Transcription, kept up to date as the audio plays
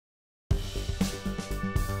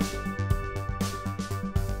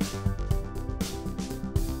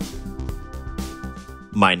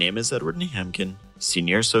My name is Edward Nehamkin,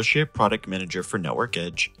 Senior Associate Product Manager for Network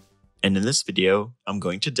Edge, and in this video, I'm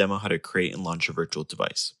going to demo how to create and launch a virtual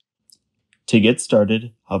device. To get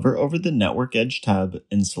started, hover over the Network Edge tab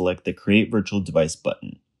and select the Create Virtual Device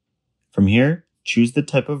button. From here, choose the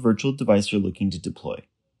type of virtual device you're looking to deploy.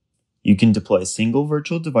 You can deploy a single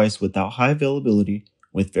virtual device without high availability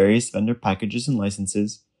with various vendor packages and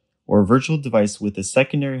licenses, or a virtual device with a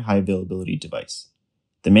secondary high availability device.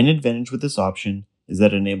 The main advantage with this option is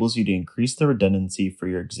that it enables you to increase the redundancy for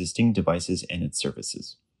your existing devices and its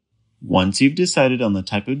services. Once you've decided on the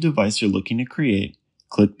type of device you're looking to create,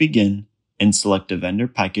 click Begin and select a vendor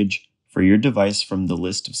package for your device from the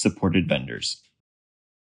list of supported vendors.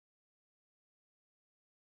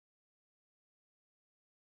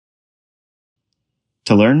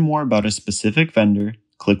 To learn more about a specific vendor,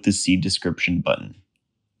 click the See Description button.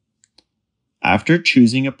 After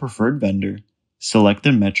choosing a preferred vendor, select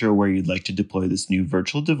the metro where you'd like to deploy this new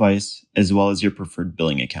virtual device, as well as your preferred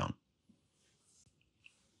billing account.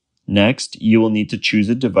 Next, you will need to choose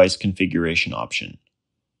a device configuration option.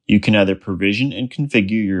 You can either provision and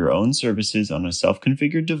configure your own services on a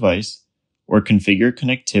self-configured device, or configure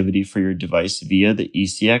connectivity for your device via the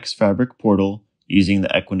ECX Fabric portal using the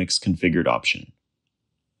Equinix Configured option.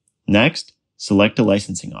 Next, select a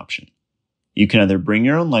licensing option. You can either bring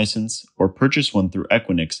your own license or purchase one through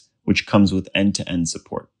Equinix, which comes with end-to-end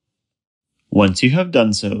support. Once you have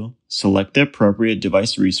done so, select the appropriate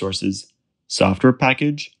device resources, software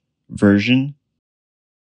package, version,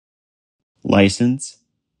 license,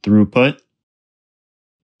 throughput,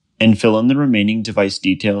 and fill in the remaining device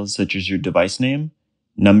details such as your device name,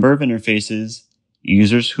 number of interfaces,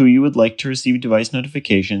 users who you would like to receive device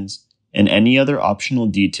notifications, and any other optional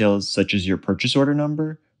details such as your purchase order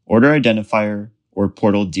number, order identifier, or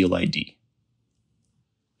portal deal ID.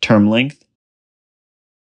 Term length.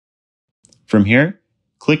 From here,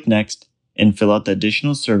 click Next and fill out the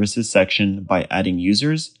Additional Services section by adding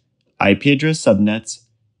users, IP address subnets,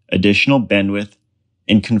 additional bandwidth,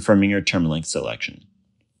 and confirming your term length selection.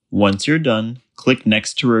 Once you're done, click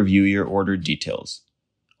Next to review your order details.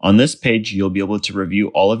 On this page, you'll be able to review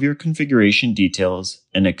all of your configuration details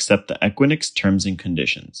and accept the Equinix terms and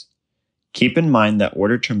conditions. Keep in mind that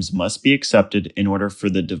order terms must be accepted in order for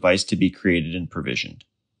the device to be created and provisioned.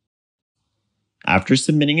 After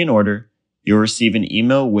submitting an order, you'll receive an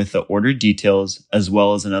email with the order details as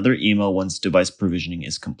well as another email once device provisioning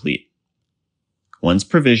is complete. Once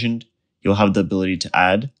provisioned, you'll have the ability to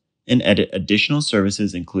add and edit additional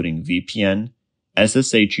services including VPN,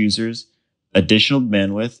 SSH users, additional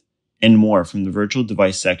bandwidth, and more from the virtual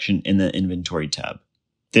device section in the Inventory tab.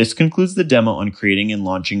 This concludes the demo on creating and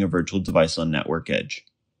launching a virtual device on Network Edge.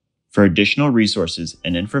 For additional resources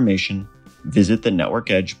and information, visit the Network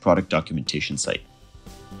Edge product documentation site.